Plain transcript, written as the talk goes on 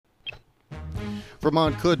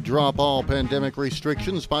Vermont could drop all pandemic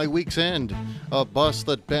restrictions by week's end. A bus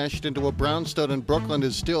that bashed into a brownstone in Brooklyn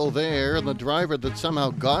is still there, and the driver that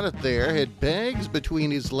somehow got it there had bags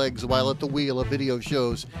between his legs while at the wheel, a video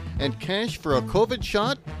shows. And cash for a COVID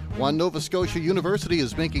shot? One Nova Scotia university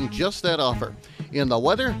is making just that offer. In the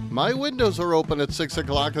weather, my windows are open at 6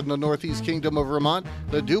 o'clock in the Northeast Kingdom of Vermont.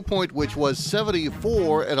 The dew point, which was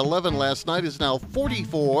 74 at 11 last night, is now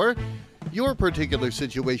 44. Your particular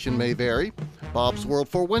situation may vary. Bob's World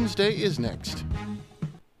for Wednesday is next.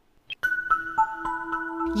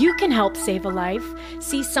 You can help save a life.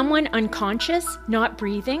 See someone unconscious, not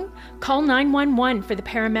breathing? Call 911 for the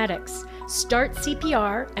paramedics. Start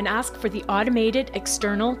CPR and ask for the automated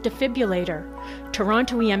external defibrillator.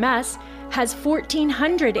 Toronto EMS has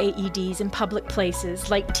 1,400 AEDs in public places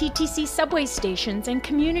like TTC subway stations and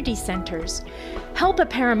community centers. Help a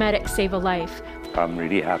paramedic save a life. I'm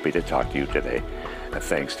really happy to talk to you today.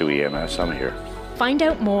 Thanks to EMS, I'm here. Find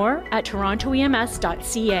out more at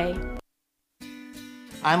torontoems.ca.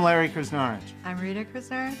 I'm Larry Krasnarich. I'm Rita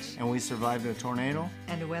Krasnarich. And we survived a tornado.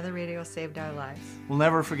 And the Weather Radio saved our lives. We'll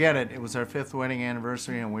never forget it. It was our 5th wedding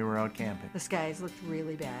anniversary and we were out camping. The skies looked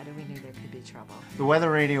really bad and we knew there could be trouble. The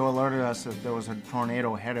Weather Radio alerted us that there was a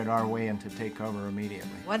tornado headed our way and to take cover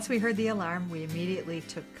immediately. Once we heard the alarm, we immediately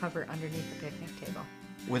took cover underneath the picnic table.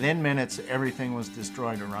 Within minutes, everything was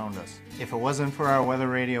destroyed around us. If it wasn't for our Weather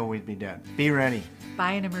Radio, we'd be dead. Be ready.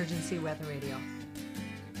 Buy an emergency weather radio.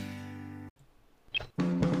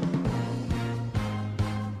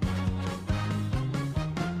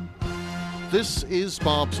 This is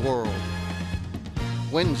Bob's World.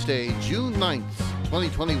 Wednesday, June 9th,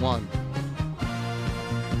 2021.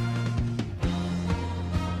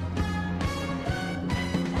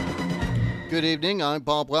 Good evening, I'm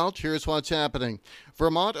Bob Welch. Here's what's happening.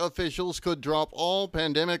 Vermont officials could drop all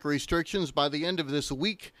pandemic restrictions by the end of this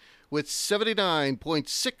week, with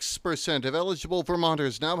 79.6% of eligible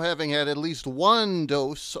Vermonters now having had at least one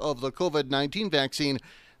dose of the COVID-19 vaccine.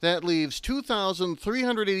 That leaves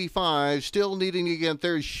 2,385 still needing to get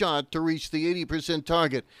their shot to reach the 80%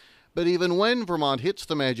 target. But even when Vermont hits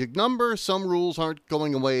the magic number, some rules aren't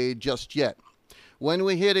going away just yet. When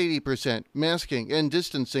we hit 80%, masking and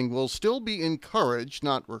distancing will still be encouraged,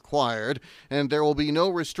 not required, and there will be no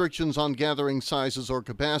restrictions on gathering sizes or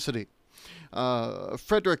capacity.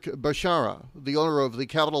 Frederick Bashara, the owner of the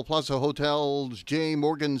Capitol Plaza Hotel's J.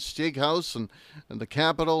 Morgan Steakhouse and the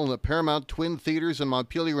Capitol and the Paramount Twin Theaters in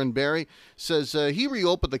Montpelier and Barrie, says he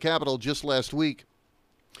reopened the Capitol just last week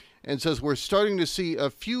and says we're starting to see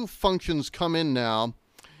a few functions come in now.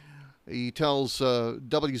 He tells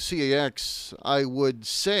WCAX, I would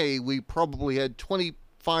say we probably had 25%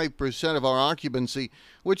 of our occupancy,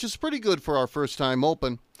 which is pretty good for our first time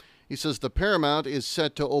open. He says the Paramount is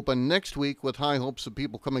set to open next week with high hopes of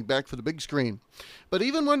people coming back for the big screen. But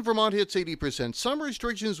even when Vermont hits 80%, some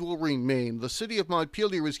restrictions will remain. The city of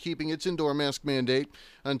Montpelier is keeping its indoor mask mandate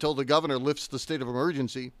until the governor lifts the state of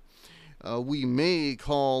emergency. We may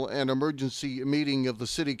call an emergency meeting of the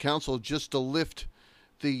city council just to lift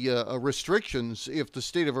the restrictions if the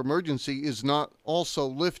state of emergency is not also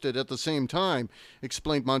lifted at the same time,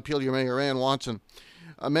 explained Montpelier Mayor Ann Watson.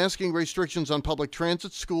 Masking restrictions on public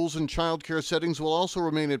transit, schools, and child care settings will also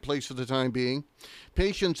remain in place for the time being.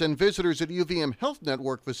 Patients and visitors at UVM Health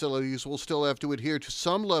Network facilities will still have to adhere to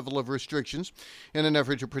some level of restrictions in an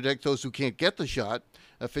effort to protect those who can't get the shot,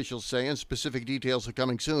 officials say, and specific details are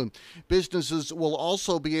coming soon. Businesses will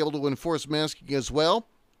also be able to enforce masking as well.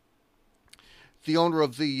 The owner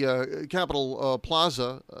of the Capitol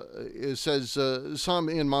Plaza says some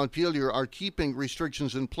in Montpelier are keeping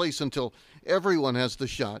restrictions in place until everyone has the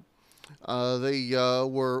shot. They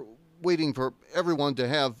were waiting for everyone to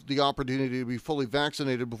have the opportunity to be fully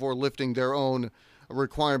vaccinated before lifting their own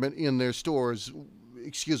requirement in their stores.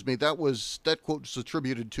 Excuse me, that quote was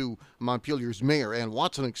attributed to Montpelier's mayor, Ann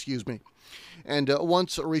Watson, And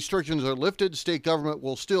once restrictions are lifted, state government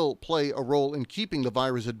will still play a role in keeping the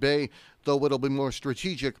virus at bay, though it'll be more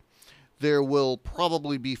strategic. There will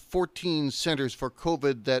probably be 14 centers for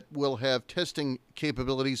COVID that will have testing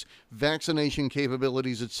capabilities, vaccination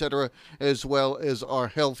capabilities, etc., as well as our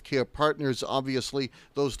healthcare partners, obviously.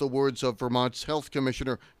 Those are the words of Vermont's Health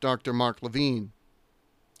Commissioner, Dr. Mark Levine.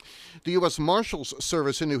 The U.S. Marshals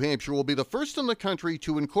Service in New Hampshire will be the first in the country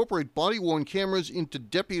to incorporate body-worn cameras into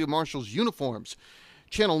deputy marshals' uniforms.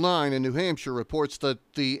 Channel 9 in New Hampshire reports that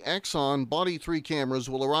the Axon Body 3 cameras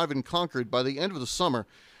will arrive in Concord by the end of the summer.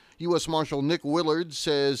 U.S. Marshal Nick Willard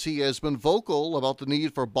says he has been vocal about the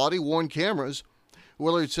need for body-worn cameras.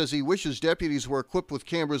 Willard says he wishes deputies were equipped with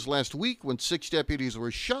cameras last week when 6 deputies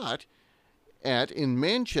were shot at in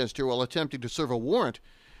Manchester while attempting to serve a warrant.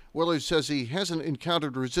 Willard says he hasn't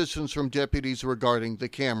encountered resistance from deputies regarding the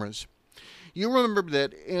cameras. You remember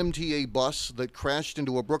that MTA bus that crashed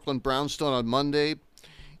into a Brooklyn brownstone on Monday?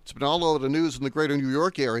 It's been all over the news in the greater New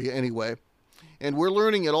York area anyway. And we're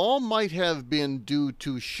learning it all might have been due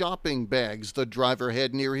to shopping bags the driver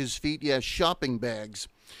had near his feet. Yes, shopping bags.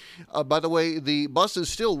 By the way, the bus is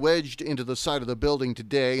still wedged into the side of the building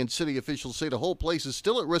today, and city officials say the whole place is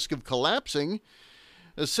still at risk of collapsing.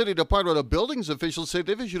 The City Department of Buildings officials say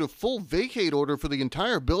they've issued a full vacate order for the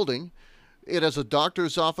entire building. It has a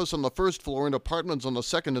doctor's office on the first floor and apartments on the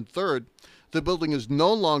second and third. The building is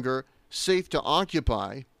no longer safe to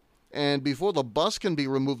occupy. And before the bus can be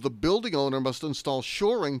removed, the building owner must install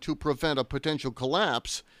shoring to prevent a potential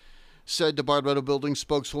collapse, said Department of Buildings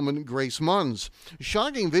spokeswoman Grace Munns.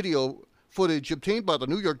 Shocking video footage obtained by the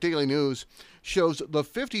New York Daily News shows the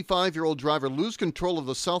 55-year-old driver lose control of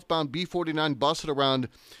the southbound B49 bus at around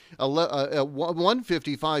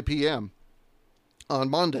 1:55 p.m. on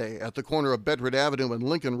Monday at the corner of Bedford Avenue and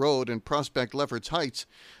Lincoln Road in Prospect Lefferts Heights.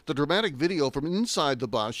 The dramatic video from inside the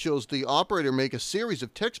bus shows the operator make a series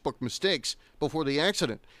of textbook mistakes before the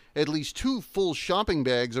accident. At least 2 full shopping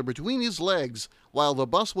bags are between his legs while the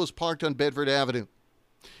bus was parked on Bedford Avenue.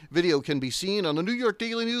 Video can be seen on the New York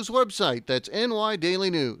Daily News website. That's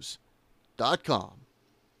nydailynews.com.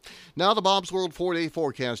 Now the Bob's World 4-day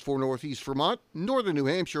forecast for northeast Vermont, northern New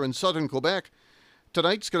Hampshire, and southern Quebec.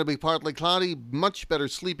 Tonight's going to be partly cloudy, much better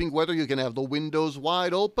sleeping weather. You can have the windows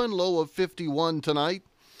wide open, low of 51 tonight.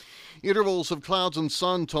 Intervals of clouds and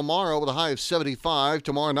sun tomorrow with a high of 75.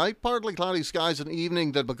 Tomorrow night, partly cloudy skies in the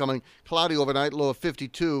evening, then becoming cloudy overnight, low of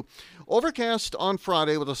 52. Overcast on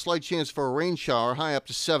Friday with a slight chance for a rain shower, high up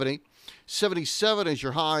to 70. 77 is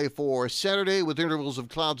your high for Saturday with intervals of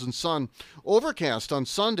clouds and sun. Overcast on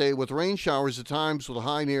Sunday with rain showers at times with a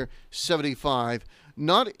high near 75.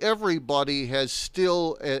 Not everybody has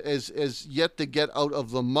still as yet to get out of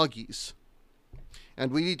the muggies.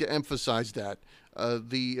 And we need to emphasize that.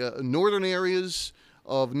 The northern areas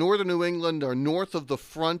of northern New England are north of the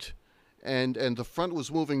front, and the front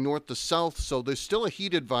was moving north to south, so there's still a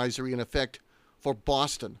heat advisory in effect for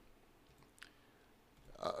Boston.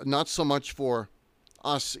 Not so much for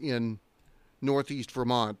us in northeast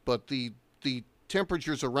Vermont, but the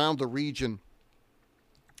temperatures around the region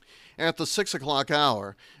at the 6 o'clock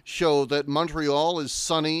hour show that Montreal is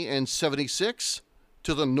sunny and 76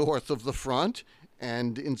 to the north of the front,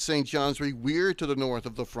 and in St. Johnsbury, we're to the north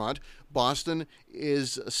of the front. Boston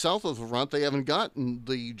is south of the front. They haven't gotten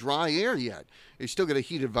the dry air yet. They still get a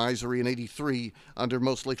heat advisory in 83 under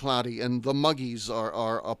mostly cloudy, and the muggies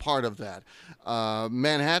are a part of that.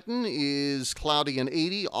 Manhattan is cloudy and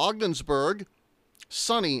 80. Ogdensburg,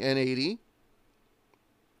 sunny and 80,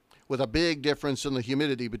 with a big difference in the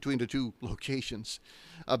humidity between the two locations.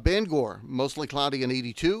 Bangor, mostly cloudy and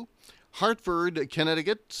 82. Hartford,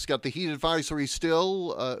 Connecticut's got the heat advisory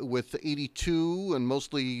still with 82 and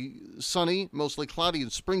mostly sunny, mostly cloudy in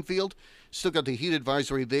Springfield. Still got the heat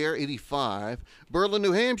advisory there, 85. Berlin,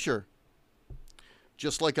 New Hampshire.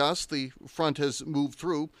 Just like us, the front has moved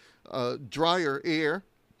through. Drier air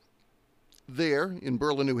there in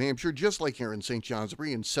Berlin, New Hampshire, just like here in St.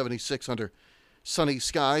 Johnsbury, in 76 under sunny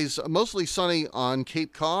skies. Mostly sunny on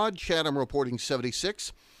Cape Cod. Chatham reporting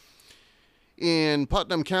 76. In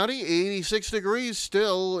Putnam County, 86 degrees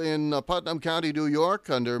still in Putnam County, New York,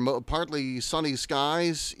 under partly sunny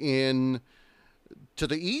skies. To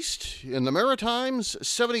the east, in the Maritimes,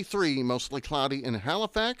 73, mostly cloudy in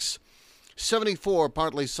Halifax. 74,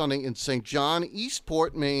 partly sunny in St. John.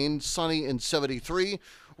 Eastport, Maine, sunny in 73.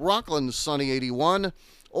 Rockland, sunny 81.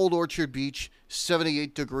 Old Orchard Beach,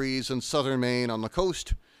 78 degrees in southern Maine on the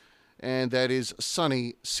coast. And that is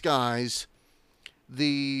sunny skies.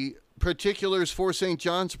 The particulars for St.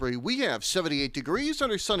 Johnsbury: we have 78 degrees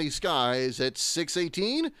under sunny skies at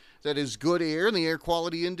 618. That is good air, and the air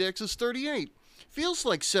quality index is 38. Feels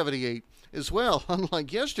like 78 as well,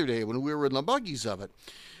 unlike yesterday when we were in the buggies of it.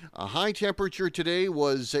 A high temperature today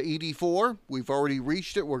was 84. We've already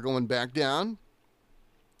reached it. We're going back down.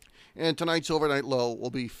 And tonight's overnight low will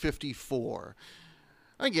be 54.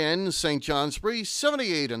 Again, St. Johnsbury,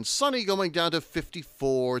 78 and sunny, going down to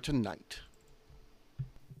 54 tonight.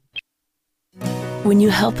 When you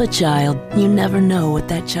help a child, you never know what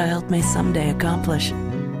that child may someday accomplish.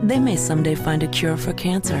 They may someday find a cure for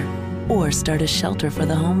cancer, or start a shelter for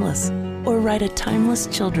the homeless, or write a timeless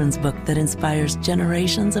children's book that inspires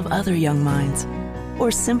generations of other young minds,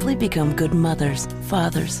 or simply become good mothers,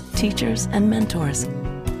 fathers, teachers, and mentors.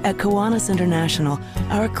 At Kiwanis International,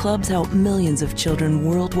 our clubs help millions of children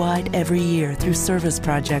worldwide every year through service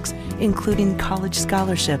projects, including college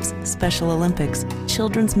scholarships, Special Olympics,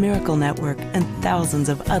 Children's Miracle Network, and thousands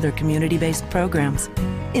of other community-based programs.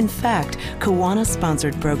 In fact,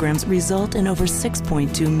 Kiwanis-sponsored programs result in over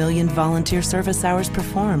 6.2 million volunteer service hours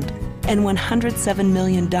performed and $107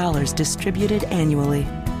 million distributed annually.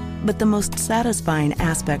 But the most satisfying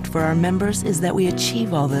aspect for our members is that we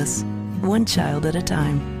achieve all this one child at a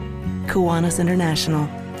time. Kiwanis International.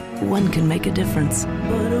 One can make a difference. But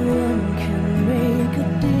one can make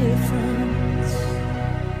a difference.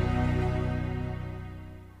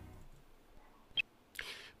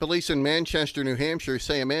 Police in Manchester, New Hampshire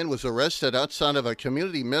say a man was arrested outside of a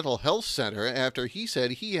community mental health center after he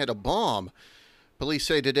said he had a bomb. Police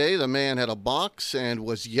say today the man had a box and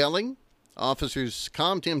was yelling. Officers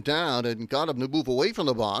calmed him down and got him to move away from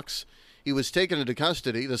the box. He was taken into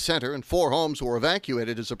custody. The center and 4 homes were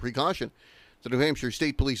evacuated as a precaution. The New Hampshire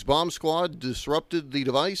State Police bomb squad disrupted the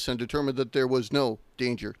device and determined that there was no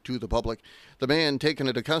danger to the public. The man taken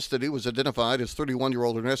into custody was identified as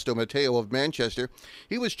 31-year-old Ernesto Mateo of Manchester.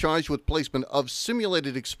 He was charged with placement of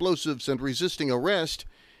simulated explosives and resisting arrest.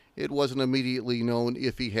 It wasn't immediately known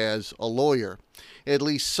if he has a lawyer. At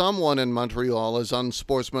least someone in Montreal has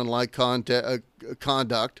unsportsmanlike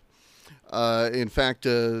conduct. In fact,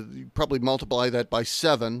 probably multiply that by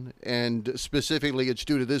 7, and specifically it's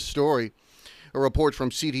due to this story. A report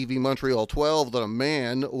from CTV Montreal 12 that a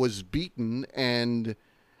man was beaten and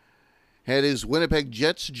had his Winnipeg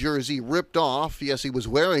Jets jersey ripped off. Yes, he was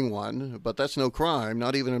wearing one, but that's no crime,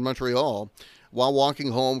 not even in Montreal, while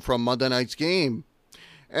walking home from Monday night's game.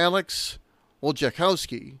 Alex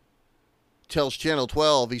Wojciechowski tells Channel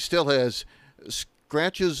 12 he still has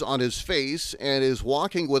scratches on his face and is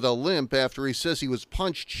walking with a limp after he says he was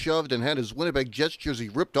punched, shoved, and had his Winnipeg Jets jersey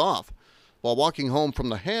ripped off while walking home from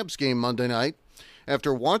the Habs game Monday night.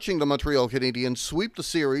 After watching the Montreal Canadiens sweep the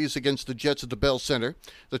series against the Jets at the Bell Centre,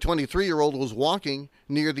 the 23-year-old was walking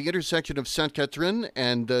near the intersection of Sainte-Catherine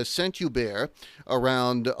and Saint-Hubert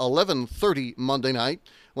around 11:30 Monday night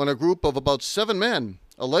when a group of about 7 men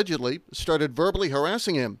allegedly started verbally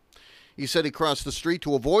harassing him. He said he crossed the street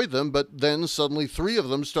to avoid them, but then suddenly 3 of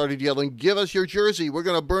them started yelling, "Give us your jersey, we're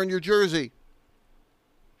going to burn your jersey."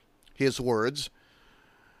 His words.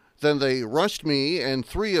 Then they rushed me, and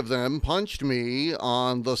 3 of them punched me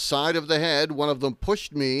on the side of the head. One of them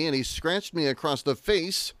pushed me, and he scratched me across the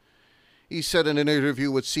face, he said in an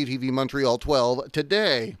interview with CTV Montreal 12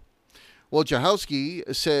 today.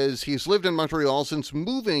 Wojciechowski says he's lived in Montreal since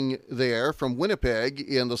moving there from Winnipeg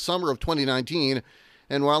in the summer of 2019,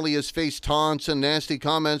 and while he has faced taunts and nasty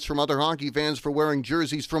comments from other hockey fans for wearing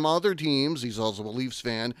jerseys from other teams, he's also a Leafs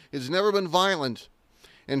fan, it's never been violent.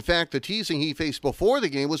 In fact, the teasing he faced before the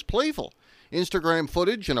game was playful. Instagram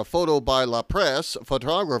footage and a photo by La Presse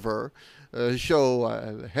photographer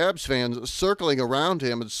show Habs fans circling around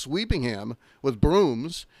him and sweeping him with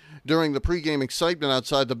brooms during the pregame excitement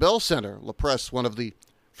outside the Bell Centre. La Presse, one of the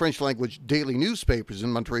French-language daily newspapers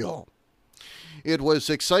in Montreal. It was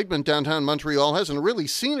excitement downtown Montreal hasn't really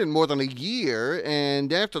seen in more than a year,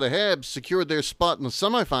 and after the Habs secured their spot in the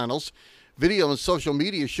semifinals, video and social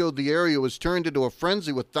media showed the area was turned into a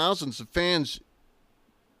frenzy with thousands of fans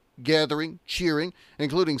gathering, cheering,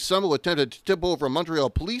 including some who attempted to tip over a Montreal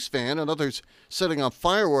police van and others setting off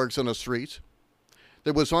fireworks on the streets.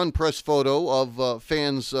 There was one press photo of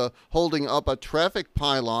fans holding up a traffic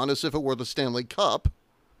pylon as if it were the Stanley Cup.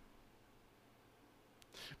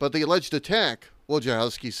 But the alleged attack,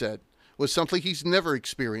 Wojciechowski said, was something he's never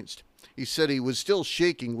experienced. He said he was still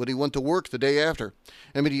shaking when he went to work the day after.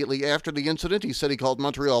 Immediately after the incident, he said he called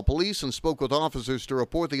Montreal police and spoke with officers to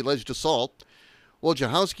report the alleged assault.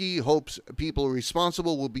 Wojciechowski hopes people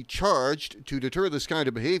responsible will be charged to deter this kind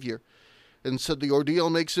of behavior, and said the ordeal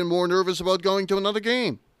makes him more nervous about going to another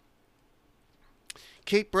game.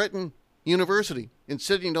 Cape Breton University in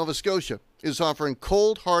Sydney, Nova Scotia, is offering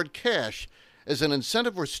cold, hard cash as an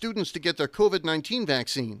incentive for students to get their COVID-19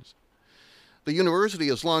 vaccines. The university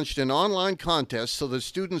has launched an online contest so that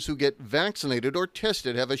students who get vaccinated or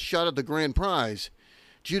tested have a shot at the grand prize.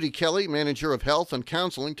 Judy Kelly, manager of health and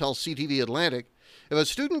counseling, tells CTV Atlantic, if a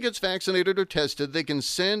student gets vaccinated or tested, they can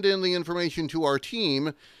send in the information to our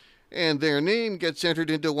team, and their name gets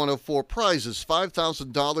entered into one of 4 prizes.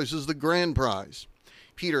 $5,000 is the grand prize.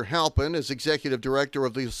 Peter Halpin is executive director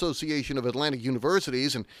of the Association of Atlantic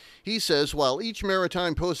Universities, and he says while each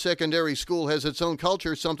maritime post-secondary school has its own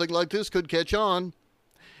culture, something like this could catch on.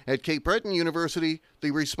 At Cape Breton University,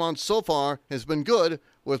 the response so far has been good,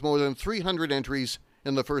 with more than 300 entries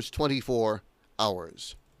in the first 24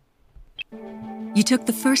 hours. You took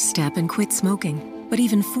the first step and quit smoking. But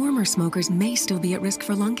even former smokers may still be at risk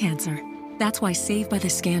for lung cancer. That's why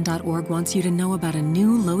SaveByTheScan.org wants you to know about a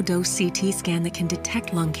new low-dose CT scan that can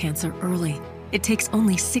detect lung cancer early. It takes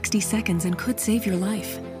only 60 seconds and could save your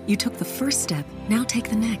life. You took the first step, now take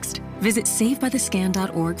the next. Visit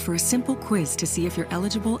SaveByTheScan.org for a simple quiz to see if you're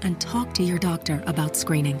eligible and talk to your doctor about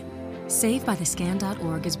screening.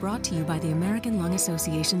 SaveByTheScan.org is brought to you by the American Lung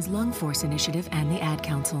Association's Lung Force Initiative and the Ad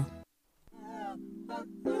Council.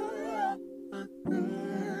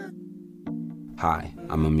 Hi,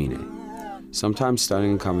 I'm Amine. Sometimes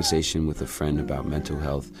starting a conversation with a friend about mental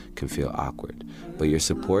health can feel awkward, but your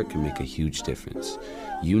support can make a huge difference.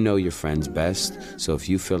 You know your friends best, so if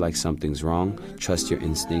you feel like something's wrong, trust your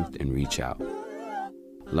instinct and reach out.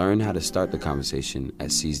 Learn how to start the conversation at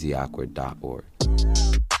seizetheawkward.org.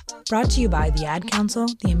 Brought to you by the Ad Council,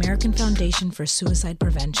 the American Foundation for Suicide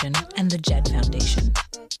Prevention, and the JED Foundation.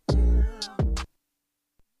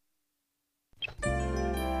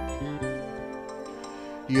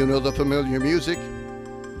 You know the familiar music.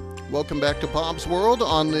 Welcome back to Bob's World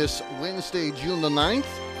on this Wednesday, June the 9th,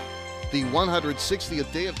 the 160th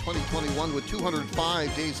day of 2021 with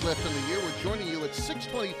 205 days left in the year. We're joining you at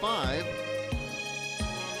 6:25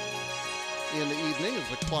 in the evening, as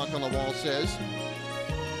the clock on the wall says.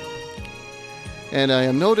 And I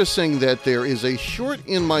am noticing that there is a short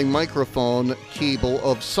in my microphone cable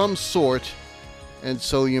of some sort, and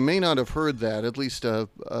so you may not have heard that, at least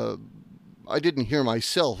I didn't hear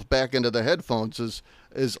myself back into the headphones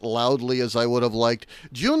as loudly as I would have liked.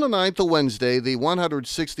 June the 9th, a Wednesday, the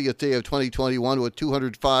 160th day of 2021 with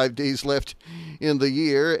 205 days left in the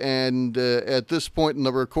year. And at this point in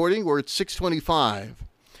the recording, we're at 6:25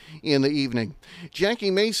 in the evening.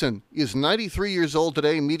 Jackie Mason is 93 years old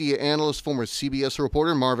today, media analyst, former CBS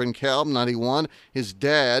reporter. Marvin Kalb, 91. His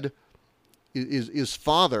dad, his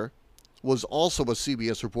father, was also a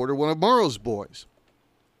CBS reporter, one of Morrow's boys.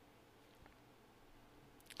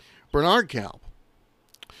 Bernard Kalb,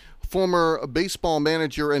 former baseball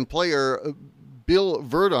manager and player Bill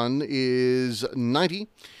Verdun is 90.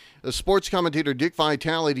 Sports commentator Dick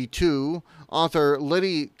Vitale, 82. Author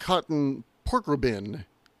Letty Cotton Porkrobin,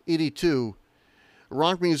 82.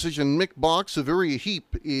 Rock musician Mick Box of Uriah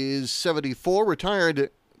Heep is 74. Retired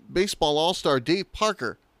baseball all-star Dave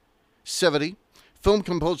Parker, 70. Film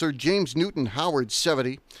composer James Newton Howard,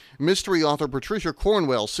 70. Mystery author Patricia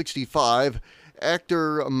Cornwell, 65.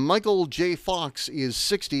 Actor Michael J. Fox is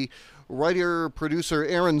 60. Writer-producer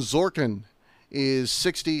Aaron Sorkin is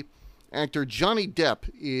 60. Actor Johnny Depp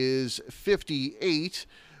is 58.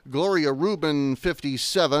 Gloria Rubin,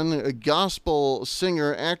 57. Gospel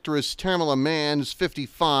singer-actress Tamela Mann is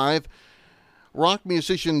 55. Rock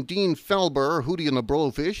musician Dean Felber, Hootie and the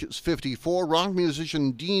Blowfish, is 54. Rock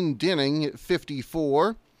musician Dean Dinning,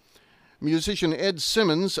 54. Musician Ed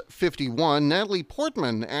Simmons, 51. Natalie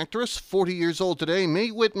Portman, actress, 40 years old today.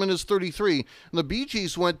 Mae Whitman is 33. The Bee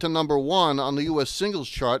Gees went to number 1 on the U.S. singles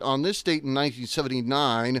chart on this date in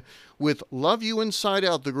 1979 with Love You Inside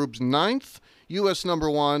Out, the group's 9th U.S.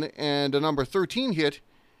 number 1 and a number 13 hit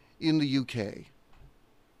in the UK.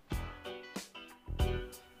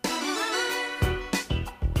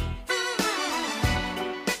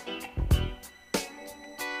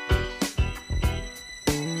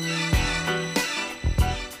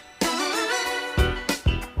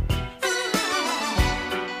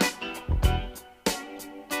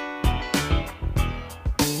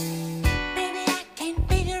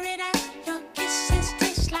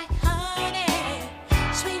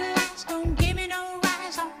 Sweet lies don't give me no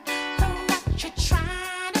rise on what you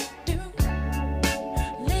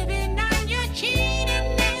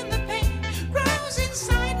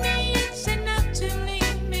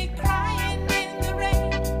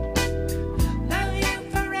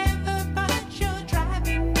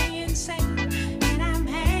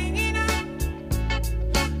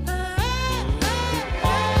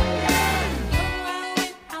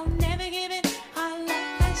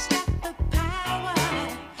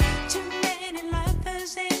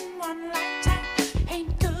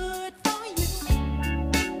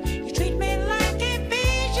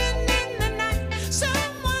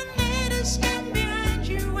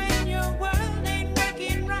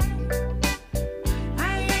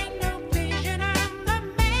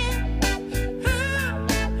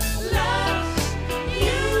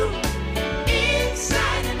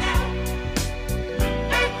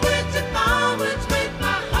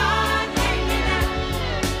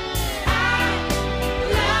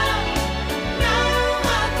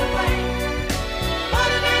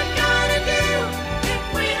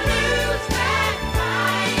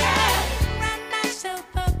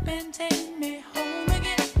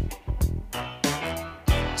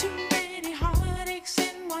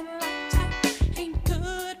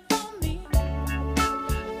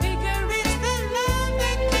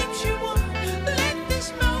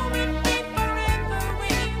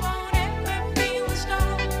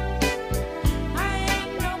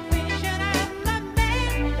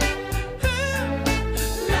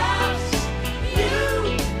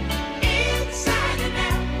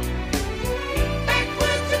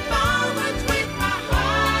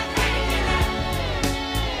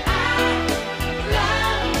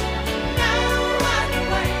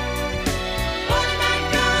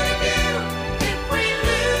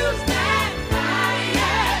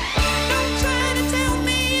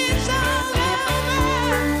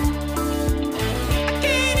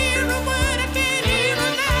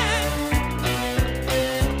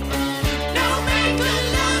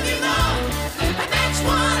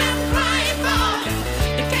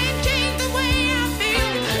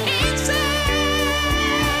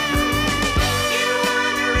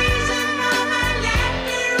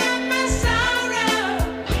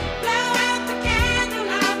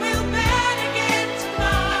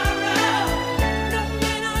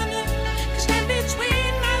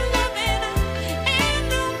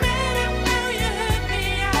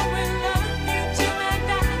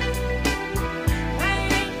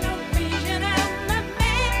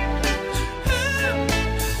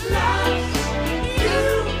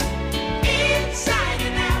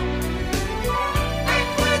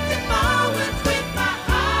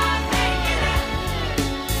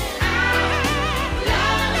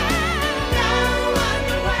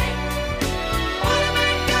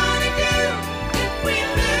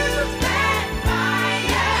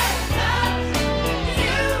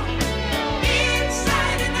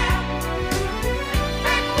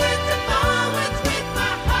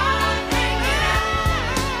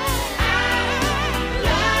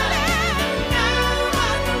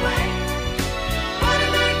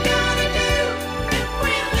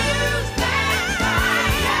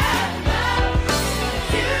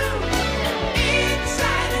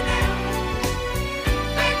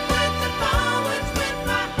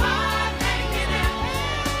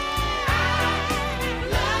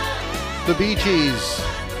The Bee Gees.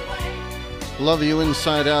 Love You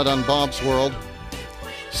Inside Out on Bob's World.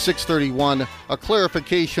 6:31. A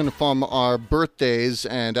clarification from our birthdays,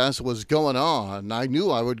 and as was going on, I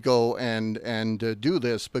knew I would go and do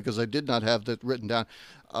this because I did not have that written down.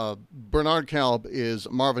 Bernard Kalb is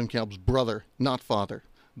Marvin Kalb's brother, not father.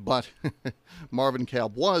 But Marvin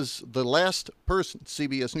Kalb was the last person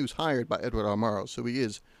CBS News hired by Edward R. Murrow, so he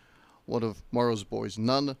is one of Murrow's boys,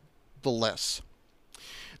 nonetheless.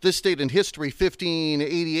 This date in history,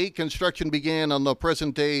 1588, construction began on the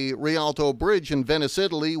present-day Rialto Bridge in Venice,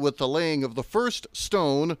 Italy, with the laying of the first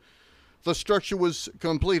stone. The structure was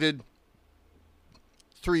completed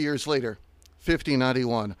 3 years later,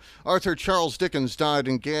 1591. Arthur Charles Dickens died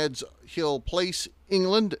in Gad's Hill Place,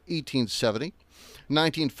 England, 1870.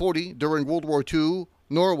 1940, during World War II,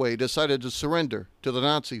 Norway decided to surrender to the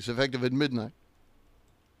Nazis, effective at midnight.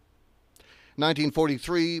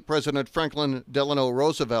 1943, President Franklin Delano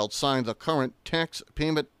Roosevelt signed the Current Tax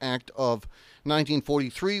Payment Act of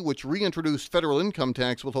 1943, which reintroduced federal income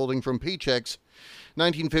tax withholding from paychecks.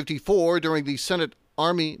 1954, during the Senate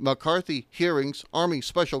Army McCarthy hearings, Army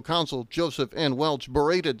Special Counsel Joseph N. Welch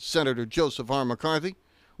berated Senator Joseph R. McCarthy,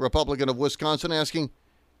 Republican of Wisconsin, asking,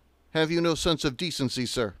 "Have you no sense of decency,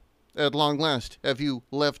 sir? At long last, have you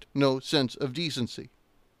left no sense of decency?"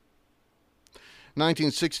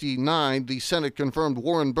 1969, the Senate confirmed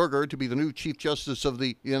Warren Burger to be the new Chief Justice of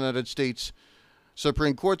the United States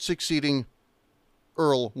Supreme Court, succeeding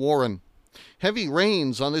Earl Warren. Heavy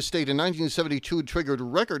rains on this date in 1972 triggered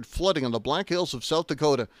record flooding on the Black Hills of South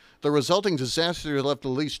Dakota. The resulting disaster left at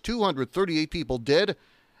least 238 people dead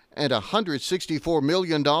and $164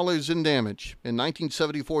 million in damage in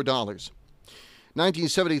 1974 dollars.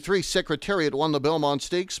 1973, Secretariat won the Belmont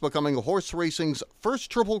Stakes, becoming horse racing's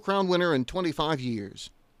first Triple Crown winner in 25 years.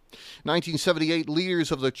 1978,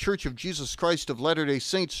 leaders of the Church of Jesus Christ of Latter-day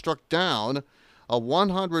Saints struck down a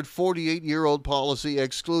 148-year-old policy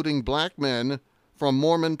excluding black men from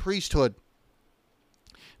Mormon priesthood.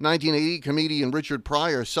 1980, comedian Richard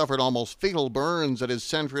Pryor suffered almost fatal burns at his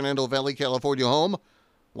San Fernando Valley, California home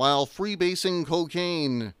while freebasing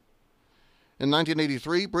cocaine. In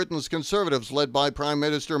 1983, Britain's Conservatives, led by Prime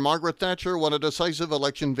Minister Margaret Thatcher, won a decisive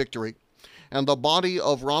election victory. And the body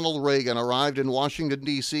of Ronald Reagan arrived in Washington,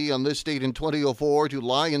 D.C. on this date in 2004 to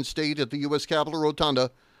lie in state at the U.S. Capitol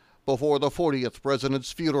Rotunda before the 40th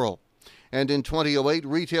president's funeral. And in 2008,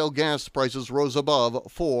 retail gas prices rose above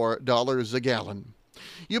 $4 a gallon.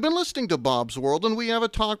 You've been listening to Bob's World, and we have a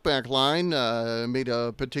talkback line. Made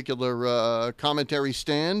a particular commentary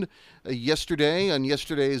stand yesterday on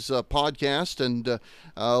yesterday's podcast, and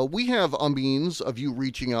we have a means of you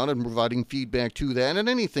reaching out and providing feedback to that and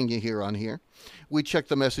anything you hear on here. We check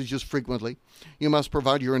the messages frequently. You must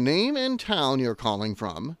provide your name and town you're calling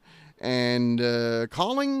from, and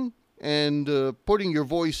calling and putting your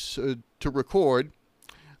voice to record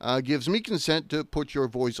gives me consent to put your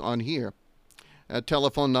voice on here.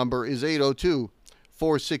 Telephone number is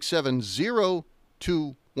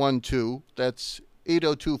 802-467-0212. That's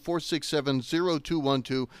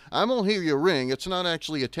 802-467-0212. I won't hear you ring. It's not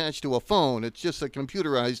actually attached to a phone. It's just a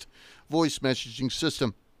computerized voice messaging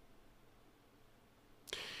system.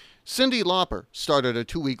 Cyndi Lauper started a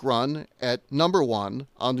 2-week run at number 1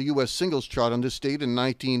 on the U.S. singles chart on this date in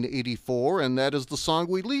 1984, and that is the song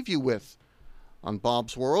we leave you with on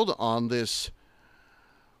Bob's World on this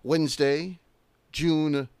Wednesday,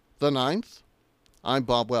 June the 9th. I'm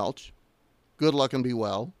Bob Welch. Good luck and be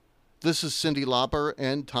well. This is Cyndi Lauper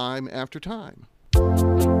and Time After Time.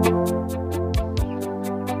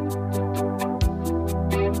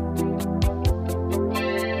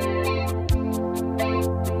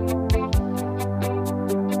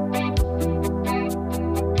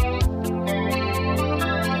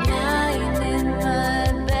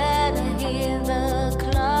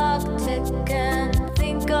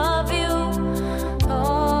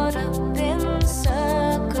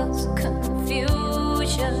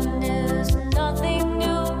 Confusion is nothing new.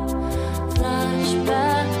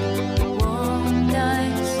 Flashback.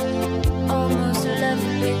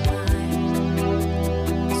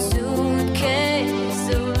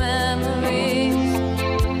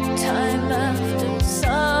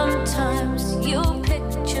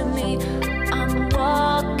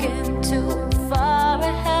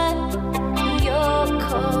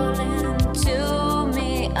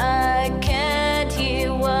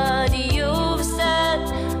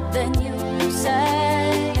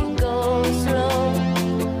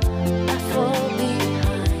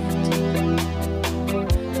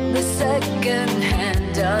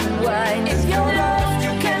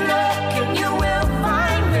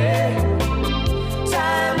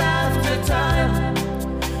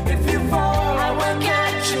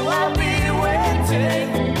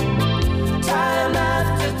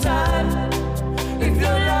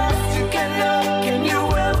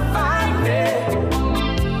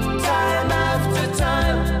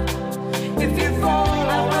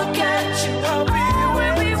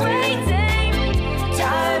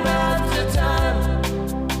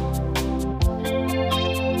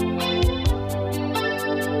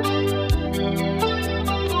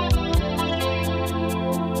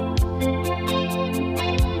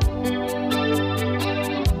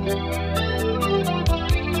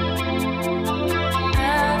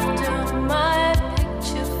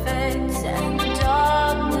 when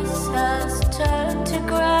darkness has turned to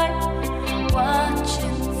gray,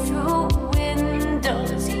 watching through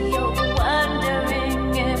windows, you're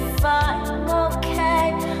wondering if I'm okay.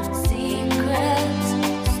 Secrets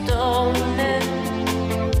stolen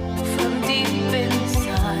from deep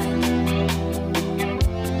inside,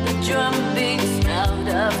 the drum beats out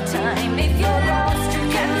of time. If you're lost, you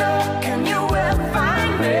can look and you will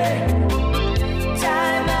find me.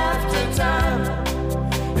 Time after time.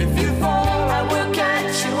 If you fall, I will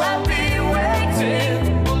catch you. I'll be waiting.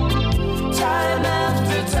 Time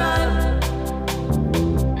after time.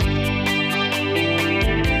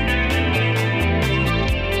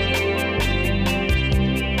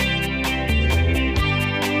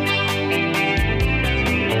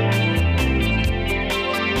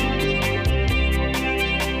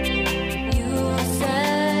 You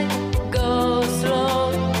said go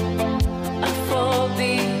slow, I fall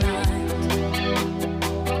behind.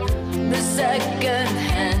 The second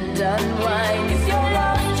hand unwind.